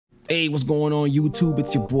Hey, what's going on YouTube?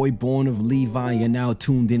 It's your boy Born of Levi. You're now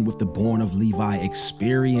tuned in with the Born of Levi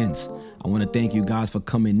experience. I want to thank you guys for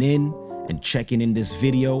coming in and checking in this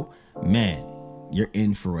video. Man, you're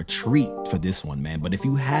in for a treat for this one, man. But if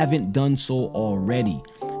you haven't done so already,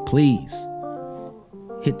 please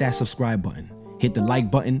hit that subscribe button, hit the like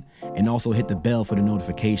button, and also hit the bell for the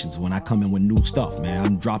notifications when I come in with new stuff, man.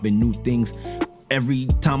 I'm dropping new things every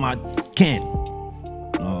time I can.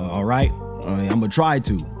 All right? I'm gonna try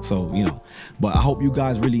to, so but I hope you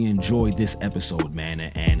guys really enjoyed this episode, man,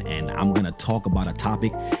 and I'm gonna talk about a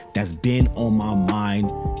topic that's been on my mind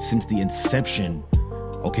since the inception,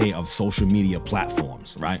 of social media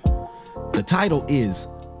platforms, right? The title is,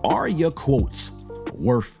 are your quotes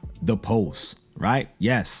worth the post, right?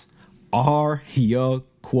 Yes, are your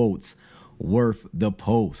quotes worth the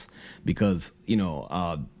post? Because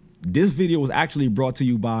this video was actually brought to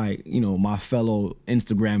you by, my fellow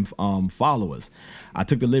Instagram followers. I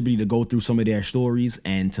took the liberty to go through some of their stories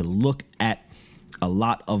and to look at a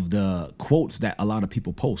lot of the quotes that a lot of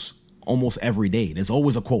people post almost every day. There's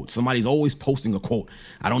always a quote. Somebody's always posting a quote.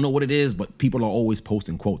 I don't know what it is, but people are always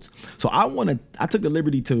posting quotes. So I took the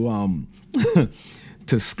liberty to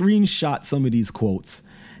to screenshot some of these quotes,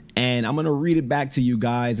 and I'm going to read it back to you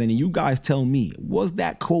guys. And you guys tell me, was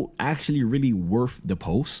that quote actually really worth the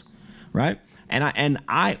post? Right. And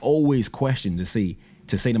I always question to say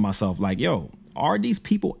to myself, like, yo, are these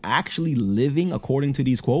people actually living according to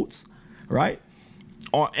these quotes? Right.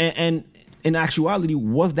 And in actuality,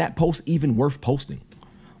 was that post even worth posting?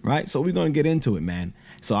 Right. So we're going to get into it, man.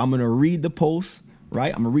 So I'm going to read the post.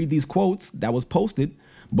 Right. I'm going to read these quotes that was posted.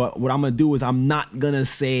 But what I'm going to do is I'm not going to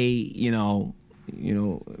say, the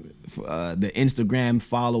Instagram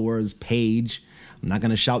followers page. I'm not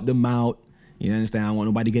going to shout them out. You understand? I don't want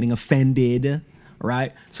nobody getting offended,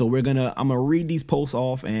 right? So I'm gonna read these posts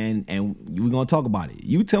off and we're gonna talk about it.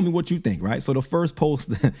 You tell me what you think, right? So the first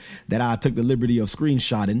post that I took the liberty of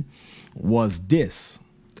screenshotting was this.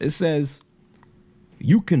 It says,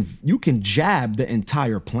 you can jab the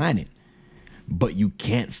entire planet, but you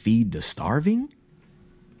can't feed the starving.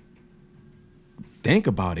 Think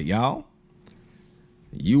about it, y'all.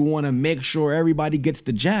 You want to make sure everybody gets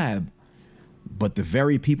the jab, but the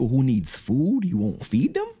very people who needs food, you won't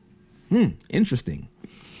feed them? Interesting,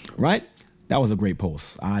 right? That was a great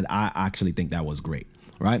post. I actually think that was great,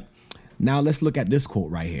 right? Now let's look at this quote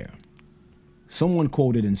right here. Someone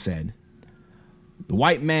quoted and said, the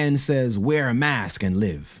white man says, wear a mask and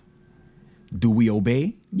live. Do we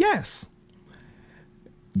obey? Yes.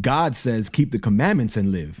 God says, keep the commandments and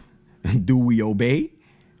live. Do we obey?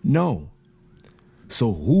 No.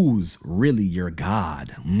 So who's really your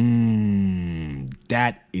God?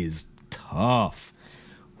 That is tough.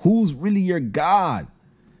 Who's really your God?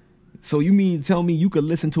 So you mean to tell me you could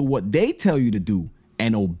listen to what they tell you to do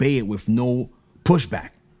and obey it with no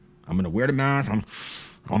pushback? I'm going to wear the mask. I'm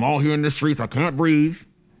all here in the streets. I can't breathe.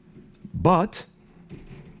 But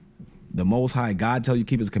the Most High God tell you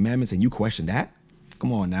keep his commandments and you question that?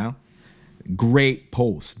 Come on now. Great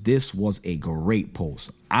post. This was a great post.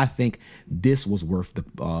 I think this was worth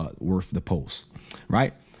the post,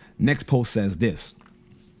 right? Next post says this,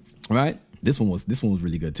 right? This one was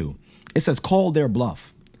really good too. It says, call their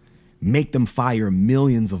bluff, make them fire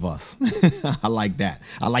millions of us. I like that.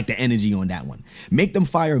 I like the energy on that one. Make them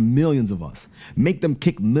fire millions of us. Make them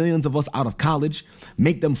kick millions of us out of college.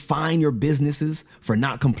 Make them fine your businesses for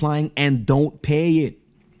not complying and don't pay it.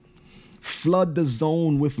 Flood the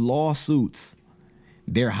zone with lawsuits.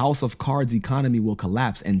 Their house of cards economy will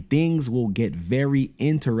collapse and things will get very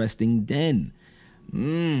interesting then.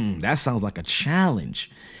 That sounds like a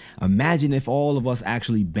challenge. Imagine if all of us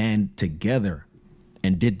actually band together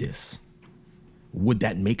and did this. Would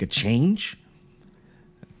that make a change?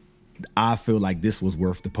 I feel like this was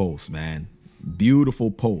worth the post, man.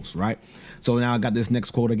 Beautiful post, right? So now I got this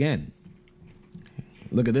next quote again.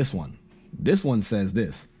 Look at this one. This one says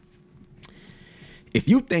this. If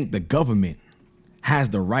you think the government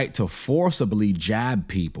has the right to forcibly jab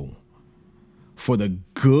people for the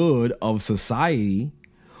good of society,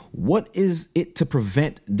 what is it to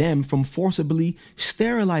prevent them from forcibly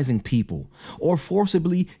sterilizing people or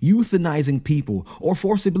forcibly euthanizing people or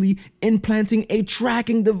forcibly implanting a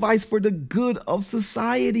tracking device for the good of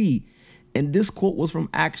society? And this quote was from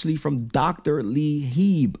Dr. Lee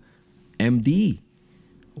Heeb, MD.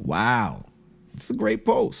 Wow. It's a great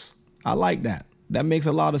post. I like that. That makes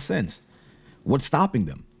a lot of sense. What's stopping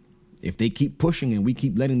them? If they keep pushing and we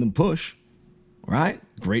keep letting them push, right?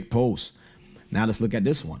 Great post. Now let's look at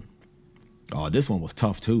this one. Oh, this one was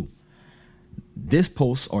tough too. This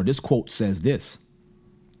post or this quote says this.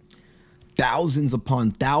 Thousands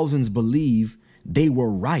upon thousands believe they were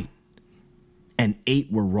right and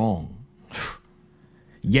 8 were wrong.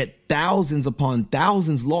 Yet thousands upon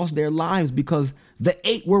thousands lost their lives because the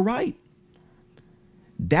 8 were right.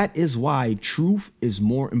 That is why truth is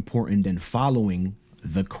more important than following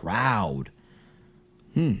the crowd.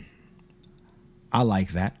 I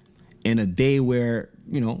like that. In a day where,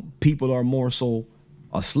 people are more so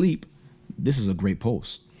asleep, this is a great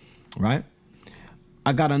post, right?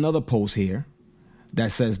 I got another post here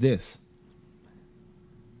that says this: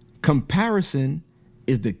 comparison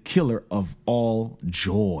is the killer of all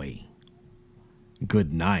joy.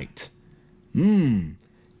 Good night.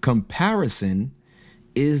 Comparison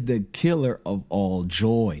is the killer of all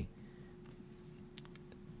joy.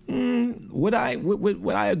 Would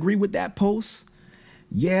I agree with that post?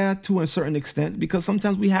 Yeah, to a certain extent, because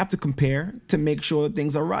sometimes we have to compare to make sure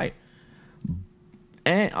things are right.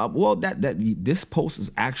 And this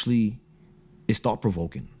post is thought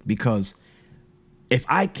provoking, because if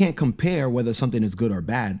I can't compare whether something is good or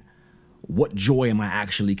bad, what joy am I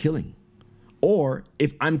actually killing? Or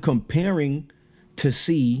if I'm comparing to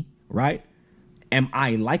see, right, am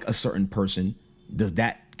I like a certain person, does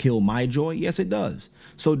that kill my joy? Yes, it does.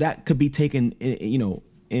 So that could be taken,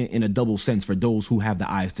 in a double sense for those who have the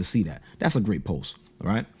eyes to see that. That's a great post,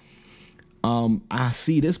 right? I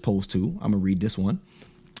see this post too. I'm gonna read this one.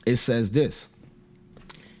 It says this: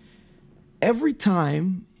 every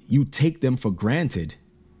time you take them for granted,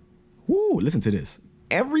 listen to this.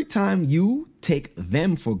 Every time you take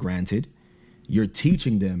them for granted, you're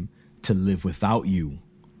teaching them to live without you.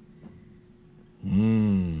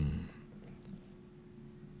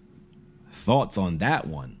 Thoughts on that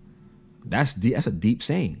one? That's a deep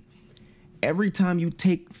saying. Every time you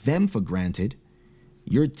take them for granted,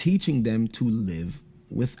 you're teaching them to live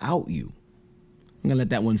without you. I'm going to let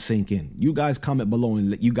that one sink in. You guys comment below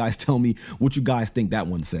and let you guys tell me what you guys think that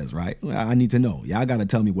one says, right? I need to know. Y'all got to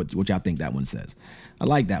tell me what y'all think that one says. I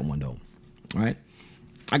like that one, though, right?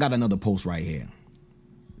 I got another post right here.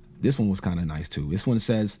 This one was kind of nice, too. This one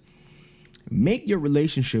says, make your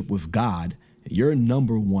relationship with God your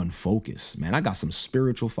number one focus. Man, I got some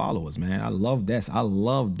spiritual followers, man. I love this. I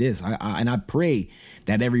love this. And I pray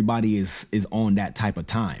that everybody is on that type of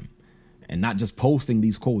time and not just posting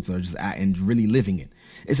these quotes or just and really living it.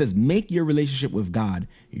 It says, make your relationship with God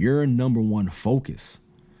your number one focus.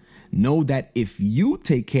 Know that if you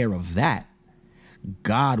take care of that,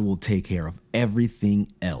 God will take care of everything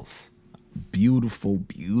else. Beautiful,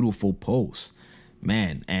 beautiful post,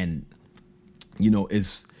 man. And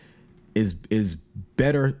is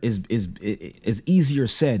better, is easier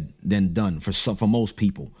said than done for most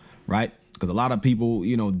people, right? Because a lot of people,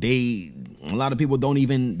 don't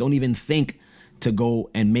even think to go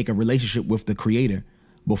and make a relationship with the Creator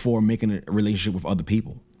before making a relationship with other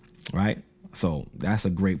people, right? So that's a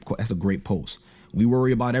great post. We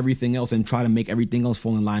worry about everything else and try to make everything else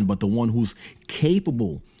fall in line, but the one who's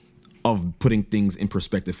capable of putting things in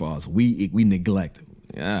perspective for us, we neglect.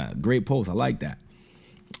 Yeah, great post. I like that,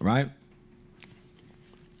 right?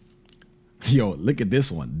 Yo, look at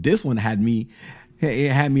this one. This one had me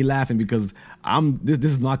laughing because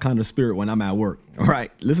this is my kind of spirit when I'm at work. All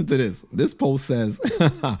right, listen to this. This post says,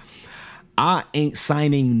 I ain't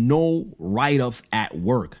signing no write-ups at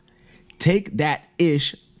work. Take that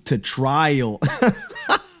ish to trial.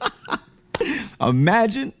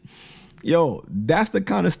 Imagine. Yo, that's the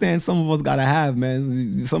kind of stance some of us gotta have,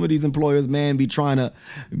 man. Some of these employers, man, be trying to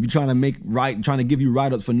give you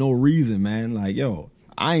write-ups for no reason, man. Like, yo,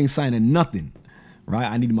 I ain't signing nothing, right?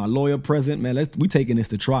 I need my lawyer present, man. We taking this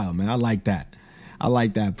to trial, man. I like that. I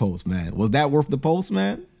like that post, man. Was that worth the post,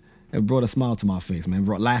 man? It brought a smile to my face, man. It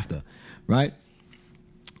brought laughter, right?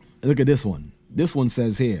 Look at this one. This one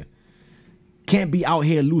says here, can't be out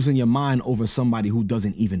here losing your mind over somebody who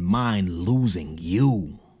doesn't even mind losing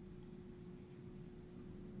you.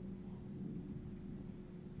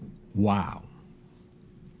 Wow.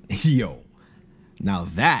 Yo, now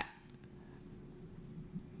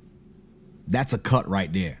that's a cut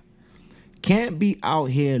right there. Can't be out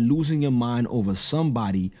here losing your mind over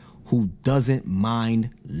somebody who doesn't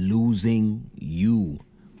mind losing you.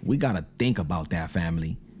 We got to think about that,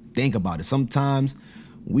 family. Think about it. Sometimes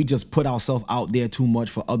we just put ourselves out there too much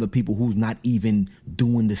for other people who's not even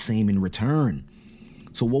doing the same in return.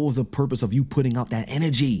 So what was the purpose of you putting out that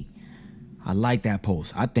energy? I like that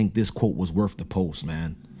post. I think this quote was worth the post,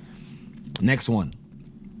 man. Next one.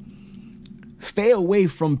 Stay away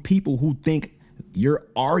from people who think you're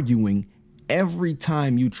arguing every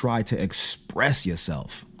time you try to express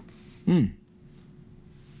yourself.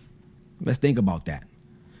 Let's think about that.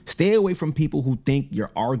 Stay away from people who think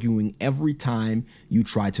you're arguing every time you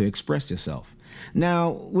try to express yourself. Now,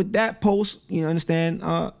 with that post, you understand,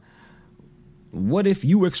 what if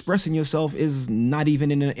you expressing yourself is not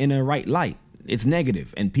even in a right light? It's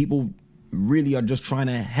negative, and people really are just trying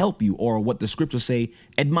to help you, or what the scriptures say,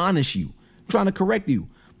 admonish you, trying to correct you.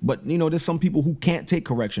 But you know, there's some people who can't take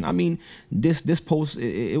correction. I mean, this post,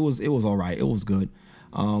 it was all right, it was good,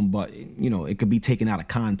 but you know, it could be taken out of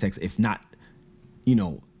context if not, you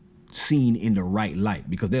know, seen in the right light,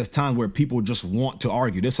 because there's times where people just want to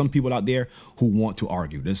argue. There's some people out there who want to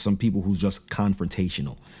argue. There's some people who's just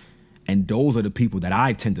confrontational, and those are the people that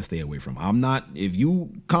I tend to stay away from. I'm not, if you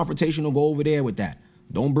confrontational, go over there with that.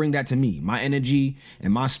 Don't bring that to me. My energy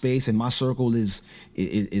and my space and my circle is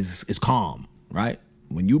calm, right?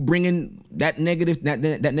 When you bring in that negative, that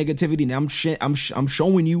negativity, now I'm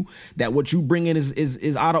showing you that what you bring in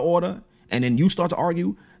is out of order, and then you start to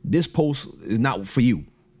argue. This post is not for you.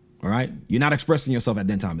 All right, you're not expressing yourself at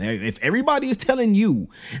that time. If everybody is telling you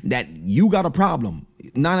that you got a problem,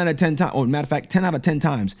 9 out of 10 times, or matter of fact, 10 out of 10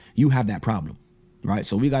 times, you have that problem, right?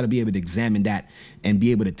 So we got to be able to examine that and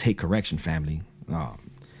be able to take correction, family.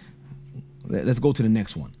 Let's go to the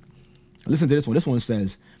next one. Listen to this one. This one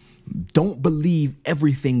says, don't believe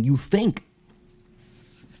everything you think.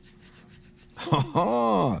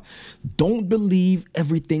 Don't believe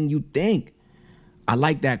everything you think. I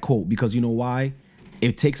like that quote because you know why?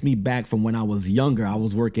 It takes me back from when I was younger. I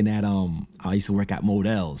was working at, I used to work at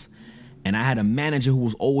Models, and I had a manager who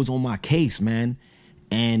was always on my case, man.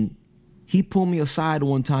 And he pulled me aside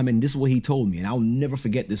one time, and this is what he told me, and I'll never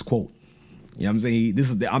forget this quote. You know what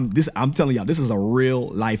I'm saying? I'm telling y'all, this is a real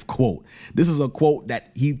life quote. This is a quote that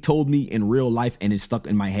he told me in real life, and it stuck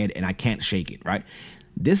in my head, and I can't shake it, right?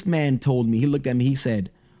 This man told me, he looked at me, he said,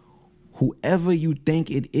 whoever you think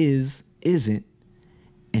it is, isn't.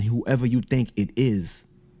 And whoever you think it is,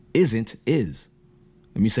 isn't, is.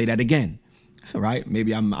 Let me say that again, right?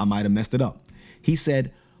 Maybe I might have messed it up. He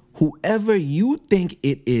said, whoever you think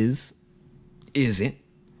it is, isn't.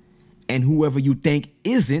 And whoever you think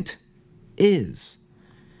isn't, is.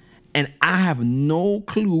 And I have no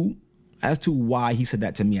clue as to why he said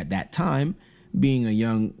that to me at that time, being a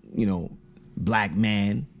young, you know, black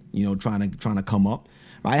man, you know, trying to come up.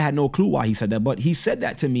 I had no clue why he said that, but he said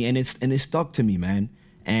that to me, and it stuck to me, man.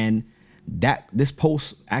 And this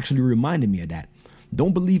post actually reminded me of that.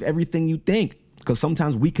 Don't believe everything you think, because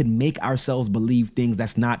sometimes we can make ourselves believe things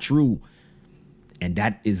that's not true. And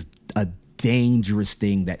that is a dangerous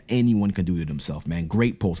thing that anyone can do to themselves, man.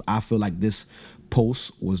 Great post. I feel like this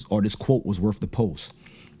post was, or this quote was worth the post,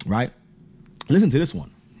 right? Listen to this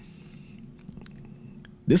one.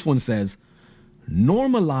 This one says,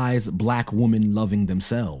 normalize black women loving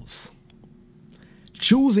themselves,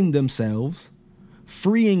 choosing themselves,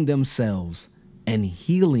 freeing themselves, and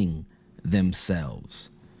healing themselves.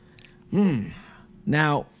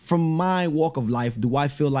 Now, from my walk of life, do I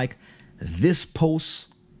feel like this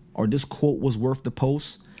post or this quote was worth the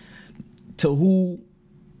post? To who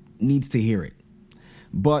needs to hear it?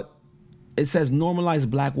 But it says normalize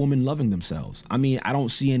black women loving themselves. I mean, I don't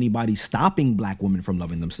see anybody stopping black women from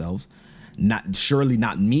loving themselves. Surely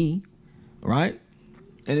not me, right?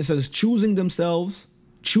 And it says choosing themselves,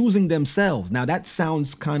 choosing themselves. Now that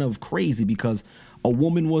sounds kind of crazy, because a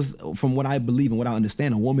woman was, from what I believe and what I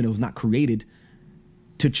understand, a woman was not created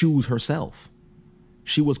to choose herself.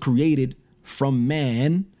 She was created from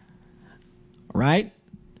man, right,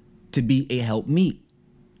 to be a helpmeet.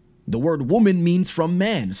 The word woman means from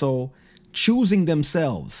man. So choosing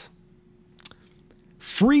themselves,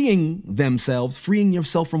 freeing themselves, freeing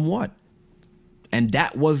yourself from what? And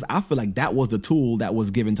that was, I feel like that was the tool that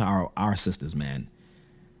was given to our sisters, man.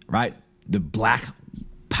 Right? The black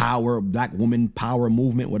power, black woman power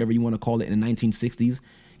movement, whatever you want to call it, in the 1960s.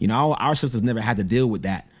 You know, our sisters never had to deal with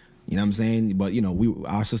that. You know what I'm saying? But, you know,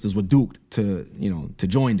 our sisters were duped to, you know, to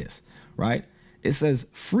join this, right? It says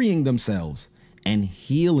freeing themselves and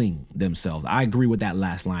healing themselves. I agree with that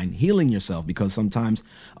last line, healing yourself, because sometimes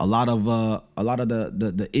a lot of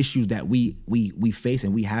the issues that we face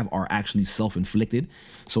and we have are actually self-inflicted.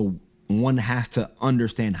 So one has to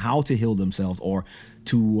understand how to heal themselves, or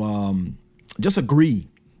to just agree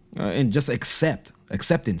and just accept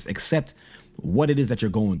what it is that you're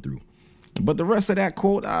going through. But the rest of that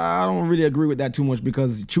quote, I don't really agree with that too much,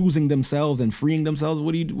 because choosing themselves and freeing themselves,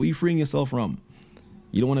 what are you freeing yourself from?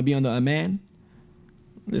 You don't want to be under a man?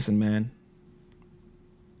 Listen, man,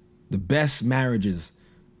 the best marriages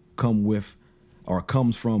comes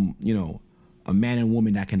from, you know, a man and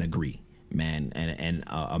woman that can agree, man, and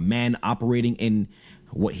a man operating in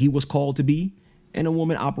what he was called to be, and a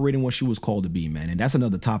woman operating what she was called to be, man. And that's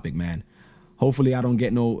another topic, man. Hopefully I don't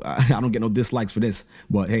get no dislikes for this,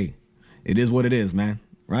 but hey, it is what it is, man.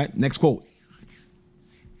 Right? Next quote.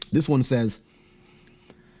 This one says,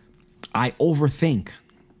 I overthink,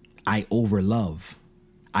 I overlove,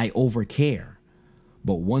 I overcare.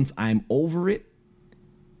 But once I'm over it,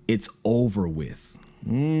 it's over with.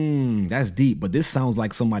 That's deep, but this sounds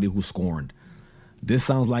like somebody who's scorned. This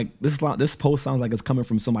post sounds like it's coming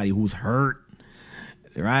from somebody who's hurt,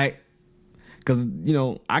 right? Because,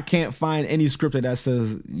 I can't find any scripture that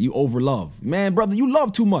says you overlove. Man, brother, you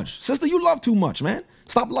love too much. Sister, you love too much, man.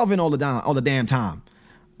 Stop loving all the damn time.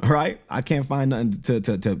 All right? I can't find nothing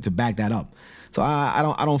to back that up. So I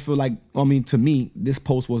don't feel like, to me, this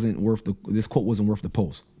quote wasn't worth the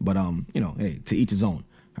post. But hey, to each his own.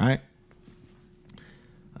 All right?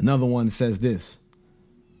 Another one says this.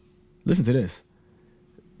 Listen to this.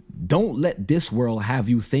 Don't let this world have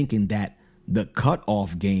you thinking that the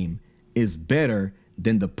cutoff game is better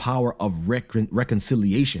than the power of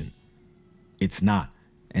reconciliation. It's not.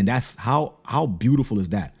 And that's how beautiful is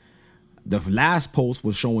that? The last post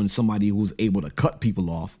was showing somebody who's able to cut people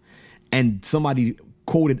off, and somebody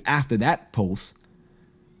quoted after that post,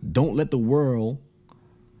 don't let the world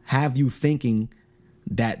have you thinking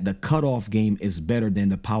that the cutoff game is better than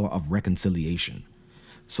the power of reconciliation.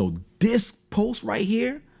 So this post right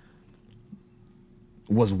here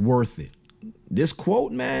was worth it. This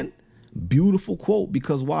quote, man, beautiful quote,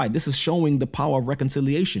 because why? This is showing the power of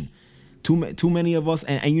reconciliation. Too many of us,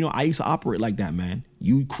 and I used to operate like that, man.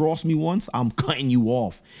 You cross me once, I'm cutting you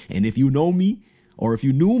off. And if you know me, or if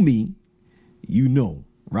you knew me, you know,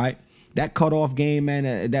 right? That cutoff game,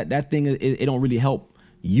 man, that thing, it don't really help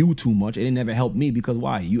you too much. It didn't ever help me, because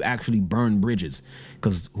why? You actually burn bridges.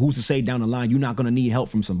 Because who's to say down the line you're not going to need help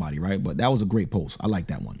from somebody, right? But that was a great post. I like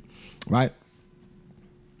that one, right?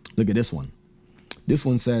 Look at this one. This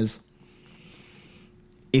one says,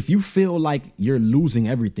 if you feel like you're losing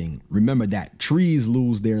everything, remember that trees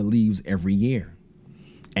lose their leaves every year,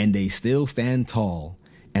 and they still stand tall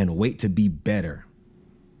and wait to be better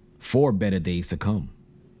for better days to come.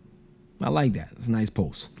 I like that. It's a nice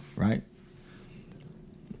post, right?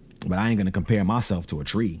 But I ain't going to compare myself to a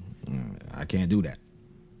tree. I can't do that.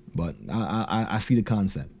 But I see the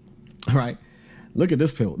concept. All right. Look at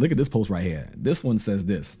this post. Look at this post right here. This one says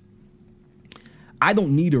this. I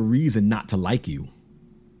don't need a reason not to like you.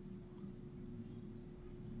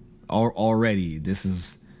 Already, this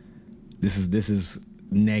is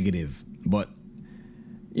negative. But,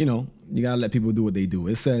 you got to let people do what they do.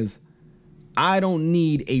 It says, I don't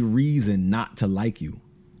need a reason not to like you.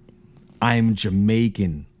 I'm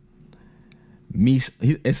Jamaican.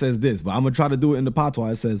 It says this, but I'm going to try to do it in the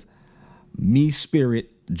patois. It says, me spirit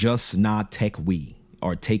just not take we,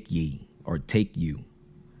 or take ye, or take you.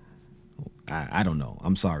 I don't know.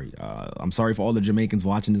 I'm sorry. I'm sorry for all the Jamaicans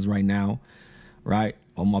watching this right now, right?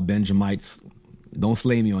 All my Benjamites, don't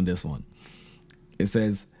slay me on this one. It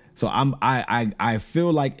says, so I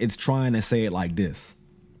feel like it's trying to say it like this.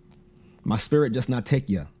 My spirit just not take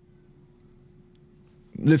ya.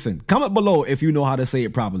 Listen, comment below if you know how to say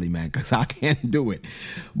it properly, man, because I can't do it.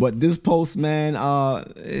 But this post, man,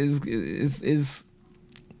 is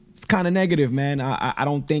kind of negative, man. I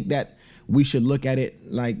don't think that we should look at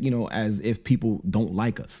it like, as if people don't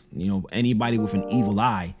like us. Anybody with an evil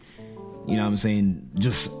eye, what I'm saying,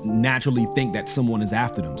 just naturally think that someone is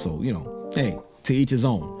after them. So, hey, to each his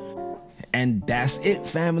own. And that's it,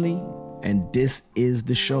 family. And this is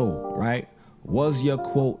the show, right? Was your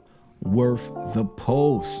quote worth the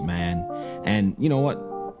post, man? And you know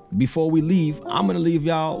what? Before we leave, I'm going to leave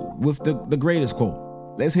y'all with the greatest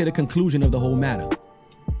quote. Let's hear the conclusion of the whole matter.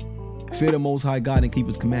 Fear the Most High God and keep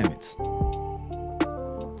his commandments,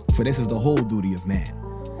 for this is the whole duty of man.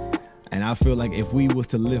 And I feel like if we was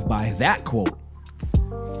to live by that quote,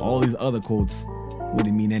 all these other quotes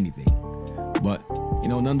wouldn't mean anything. But,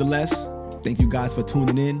 nonetheless, thank you guys for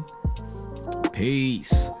tuning in.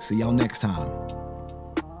 Peace. See y'all next time.